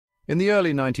In the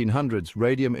early 1900s,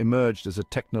 radium emerged as a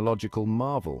technological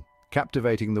marvel,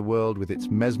 captivating the world with its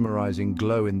mesmerizing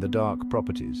glow-in-the-dark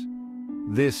properties.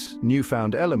 This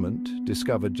newfound element,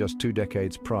 discovered just 2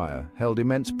 decades prior, held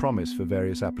immense promise for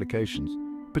various applications,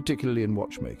 particularly in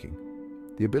watchmaking.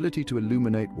 The ability to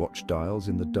illuminate watch dials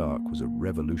in the dark was a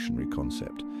revolutionary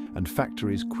concept, and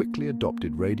factories quickly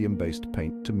adopted radium-based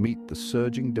paint to meet the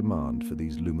surging demand for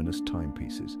these luminous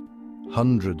timepieces.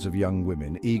 Hundreds of young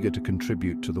women, eager to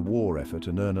contribute to the war effort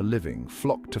and earn a living,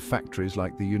 flocked to factories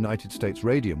like the United States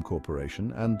Radium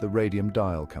Corporation and the Radium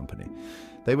Dial Company.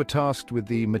 They were tasked with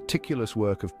the meticulous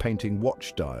work of painting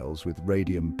watch dials with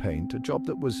radium paint, a job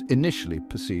that was initially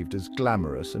perceived as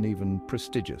glamorous and even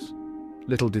prestigious.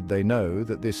 Little did they know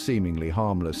that this seemingly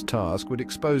harmless task would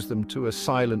expose them to a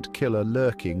silent killer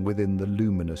lurking within the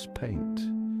luminous paint.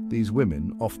 These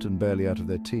women, often barely out of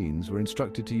their teens, were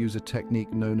instructed to use a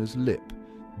technique known as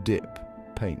dip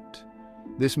paint.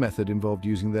 This method involved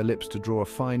using their lips to draw a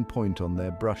fine point on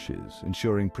their brushes,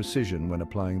 ensuring precision when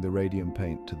applying the radium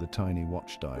paint to the tiny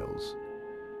watch dials.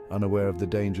 Unaware of the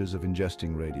dangers of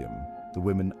ingesting radium, the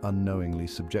women unknowingly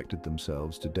subjected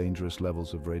themselves to dangerous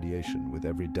levels of radiation with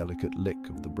every delicate lick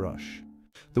of the brush.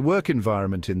 The work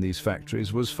environment in these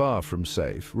factories was far from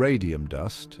safe. Radium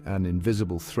dust, an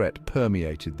invisible threat,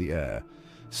 permeated the air,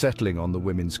 settling on the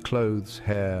women's clothes,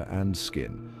 hair, and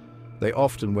skin. They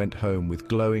often went home with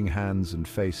glowing hands and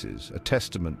faces, a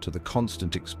testament to the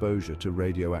constant exposure to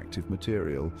radioactive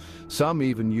material. Some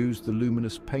even used the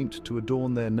luminous paint to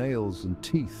adorn their nails and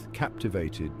teeth,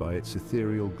 captivated by its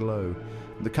ethereal glow.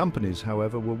 The companies,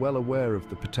 however, were well aware of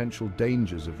the potential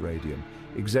dangers of radium.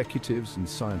 Executives and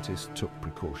scientists took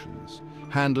precautions,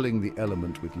 handling the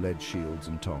element with lead shields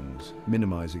and tongs,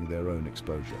 minimizing their own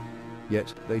exposure.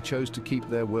 Yet they chose to keep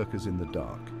their workers in the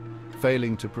dark,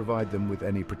 failing to provide them with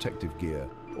any protective gear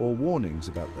or warnings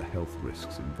about the health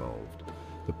risks involved.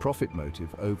 The profit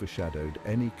motive overshadowed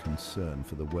any concern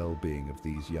for the well-being of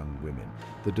these young women.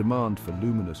 The demand for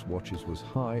luminous watches was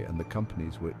high, and the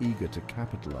companies were eager to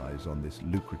capitalize on this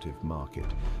lucrative market.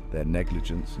 Their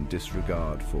negligence and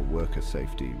disregard for worker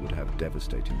safety would have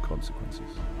devastating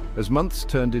consequences. As months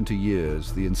turned into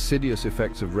years, the insidious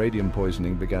effects of radium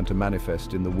poisoning began to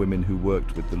manifest in the women who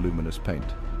worked with the luminous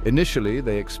paint. Initially,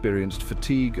 they experienced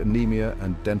fatigue, anemia,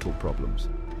 and dental problems.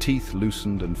 Teeth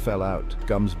loosened and fell out,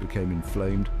 gums became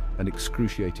inflamed, and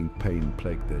excruciating pain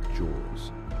plagued their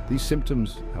jaws. These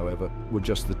symptoms, however, were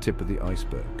just the tip of the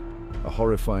iceberg. A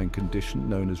horrifying condition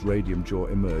known as radium jaw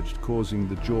emerged, causing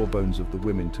the jawbones of the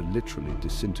women to literally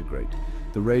disintegrate.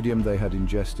 The radium they had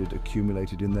ingested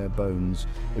accumulated in their bones,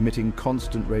 emitting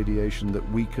constant radiation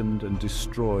that weakened and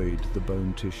destroyed the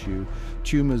bone tissue.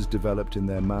 Tumors developed in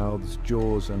their mouths,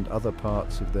 jaws, and other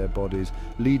parts of their bodies,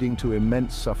 leading to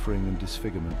immense suffering and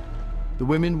disfigurement. The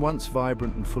women, once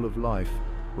vibrant and full of life,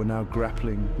 were now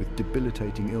grappling with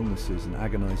debilitating illnesses and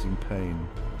agonizing pain.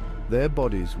 Their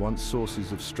bodies, once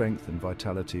sources of strength and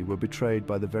vitality, were betrayed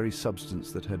by the very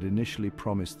substance that had initially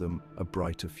promised them a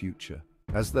brighter future.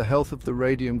 As the health of the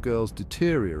Radium Girls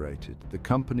deteriorated, the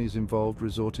companies involved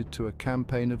resorted to a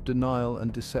campaign of denial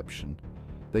and deception.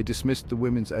 They dismissed the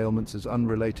women's ailments as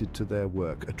unrelated to their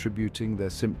work, attributing their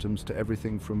symptoms to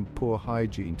everything from poor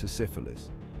hygiene to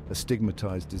syphilis, a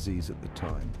stigmatized disease at the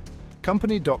time.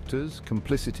 Company doctors,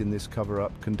 complicit in this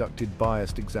cover-up, conducted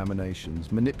biased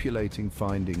examinations, manipulating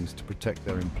findings to protect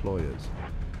their employers.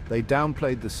 They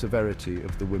downplayed the severity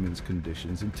of the women's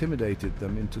conditions, intimidated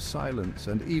them into silence,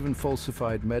 and even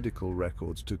falsified medical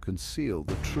records to conceal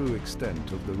the true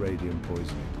extent of the radium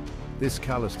poisoning. This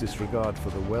callous disregard for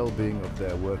the well-being of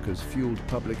their workers fueled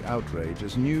public outrage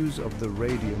as news of the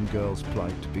Radium Girls'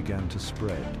 plight began to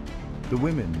spread. The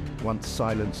women, once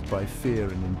silenced by fear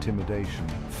and intimidation,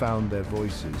 found their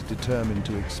voices, determined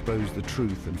to expose the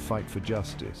truth and fight for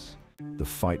justice. The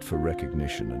fight for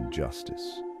recognition and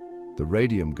justice. The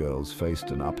Radium Girls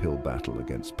faced an uphill battle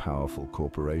against powerful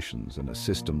corporations and a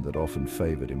system that often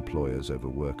favored employers over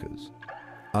workers.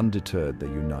 Undeterred, they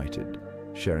united,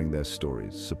 sharing their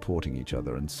stories, supporting each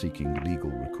other, and seeking legal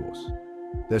recourse.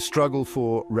 Their struggle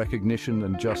for recognition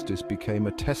and justice became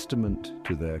a testament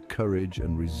to their courage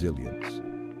and resilience.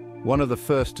 One of the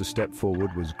first to step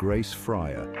forward was Grace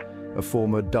Fryer, a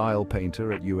former dial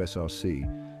painter at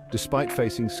USRC. Despite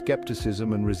facing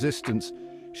skepticism and resistance,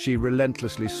 she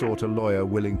relentlessly sought a lawyer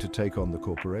willing to take on the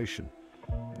corporation.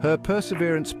 Her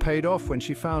perseverance paid off when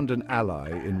she found an ally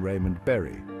in Raymond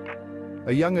Berry,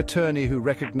 a young attorney who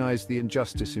recognized the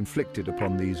injustice inflicted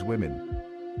upon these women.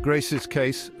 Grace's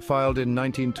case, filed in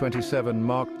 1927,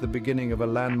 marked the beginning of a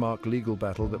landmark legal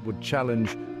battle that would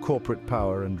challenge corporate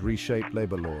power and reshape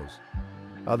labor laws.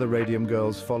 Other Radium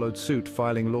Girls followed suit,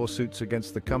 filing lawsuits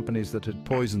against the companies that had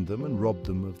poisoned them and robbed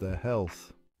them of their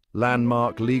health.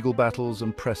 Landmark legal battles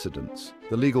and precedents.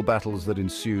 The legal battles that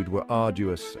ensued were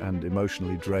arduous and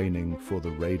emotionally draining for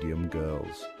the Radium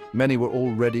Girls. Many were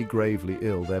already gravely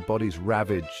ill, their bodies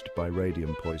ravaged by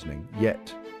radium poisoning.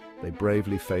 Yet, they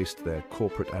bravely faced their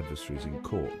corporate adversaries in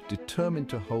court, determined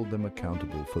to hold them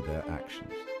accountable for their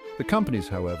actions. The companies,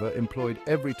 however, employed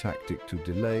every tactic to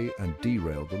delay and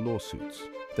derail the lawsuits.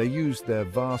 They used their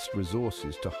vast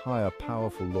resources to hire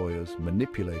powerful lawyers,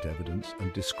 manipulate evidence,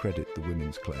 and discredit the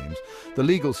women's claims. The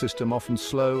legal system, often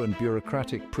slow and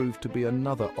bureaucratic, proved to be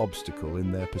another obstacle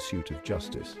in their pursuit of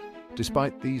justice.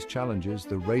 Despite these challenges,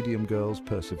 the Radium Girls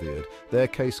persevered. Their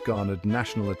case garnered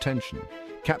national attention,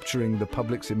 capturing the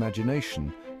public's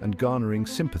imagination and garnering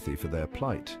sympathy for their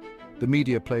plight. The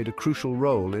media played a crucial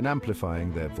role in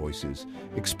amplifying their voices,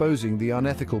 exposing the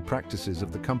unethical practices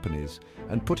of the companies,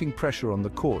 and putting pressure on the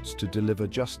courts to deliver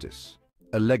justice.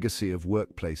 A legacy of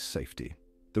workplace safety.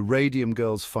 The Radium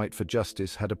Girls' fight for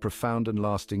justice had a profound and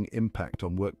lasting impact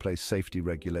on workplace safety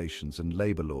regulations and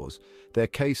labor laws. Their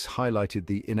case highlighted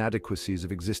the inadequacies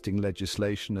of existing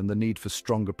legislation and the need for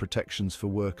stronger protections for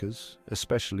workers,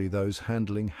 especially those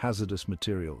handling hazardous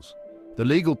materials. The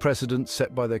legal precedents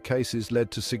set by their cases led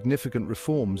to significant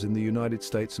reforms in the United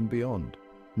States and beyond.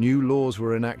 New laws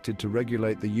were enacted to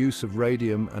regulate the use of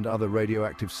radium and other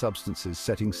radioactive substances,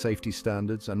 setting safety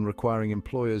standards and requiring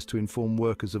employers to inform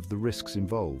workers of the risks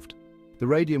involved. The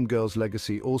Radium Girls'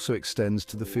 legacy also extends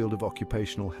to the field of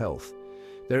occupational health.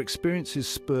 Their experiences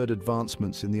spurred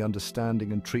advancements in the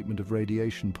understanding and treatment of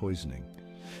radiation poisoning.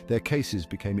 Their cases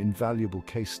became invaluable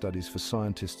case studies for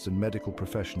scientists and medical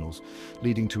professionals,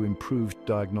 leading to improved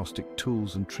diagnostic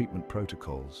tools and treatment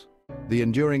protocols. The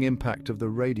enduring impact of the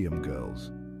Radium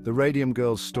Girls. The Radium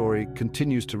Girls' story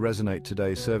continues to resonate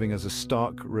today, serving as a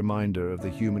stark reminder of the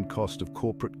human cost of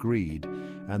corporate greed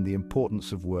and the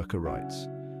importance of worker rights.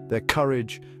 Their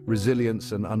courage,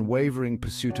 resilience, and unwavering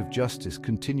pursuit of justice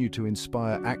continue to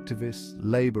inspire activists,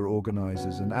 labor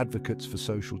organizers, and advocates for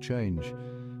social change.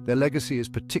 Their legacy is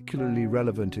particularly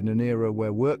relevant in an era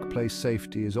where workplace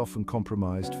safety is often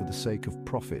compromised for the sake of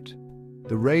profit.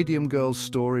 The Radium Girls'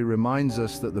 story reminds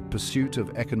us that the pursuit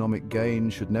of economic gain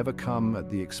should never come at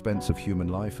the expense of human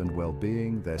life and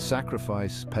well-being. Their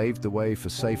sacrifice paved the way for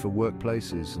safer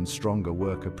workplaces and stronger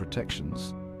worker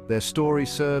protections. Their story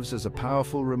serves as a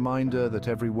powerful reminder that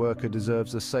every worker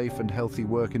deserves a safe and healthy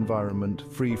work environment,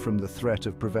 free from the threat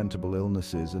of preventable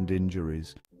illnesses and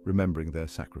injuries, remembering their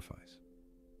sacrifice.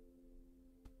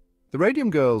 The Radium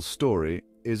Girls' story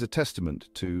is a testament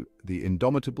to the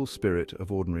indomitable spirit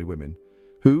of ordinary women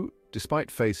who,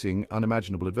 despite facing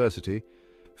unimaginable adversity,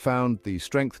 found the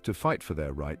strength to fight for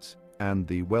their rights and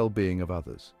the well-being of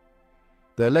others.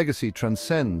 Their legacy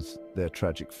transcends their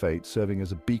tragic fate, serving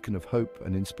as a beacon of hope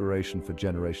and inspiration for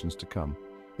generations to come.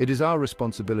 It is our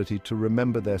responsibility to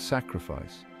remember their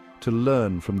sacrifice, to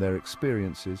learn from their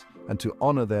experiences, and to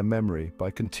honor their memory by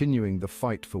continuing the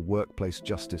fight for workplace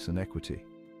justice and equity.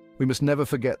 We must never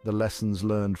forget the lessons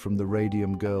learned from the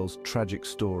Radium Girls' tragic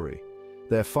story.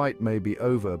 Their fight may be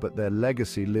over, but their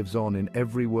legacy lives on in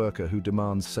every worker who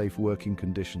demands safe working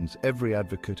conditions, every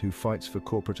advocate who fights for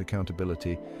corporate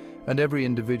accountability, and every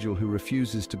individual who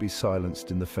refuses to be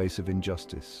silenced in the face of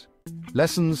injustice.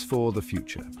 Lessons for the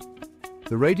future.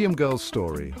 The Radium Girls'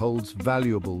 story holds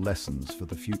valuable lessons for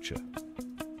the future.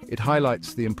 It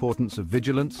highlights the importance of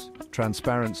vigilance,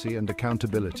 transparency, and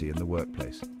accountability in the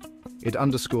workplace. It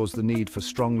underscores the need for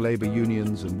strong labor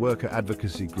unions and worker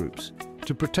advocacy groups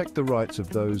to protect the rights of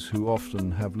those who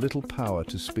often have little power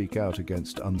to speak out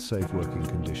against unsafe working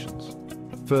conditions.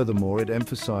 Furthermore, it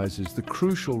emphasizes the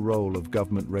crucial role of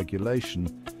government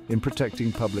regulation in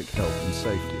protecting public health and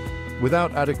safety.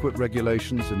 Without adequate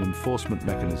regulations and enforcement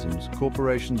mechanisms,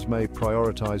 corporations may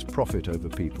prioritize profit over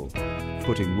people,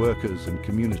 putting workers and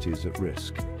communities at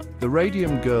risk. The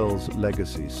Radium Girls'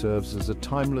 legacy serves as a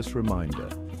timeless reminder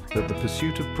that the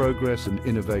pursuit of progress and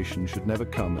innovation should never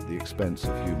come at the expense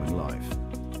of human life.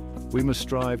 We must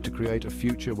strive to create a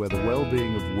future where the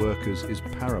well-being of workers is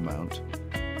paramount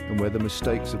and where the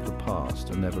mistakes of the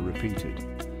past are never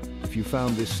repeated. If you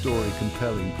found this story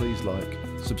compelling, please like,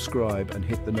 subscribe, and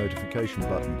hit the notification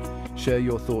button. Share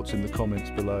your thoughts in the comments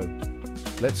below.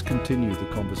 Let's continue the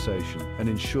conversation and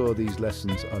ensure these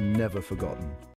lessons are never forgotten.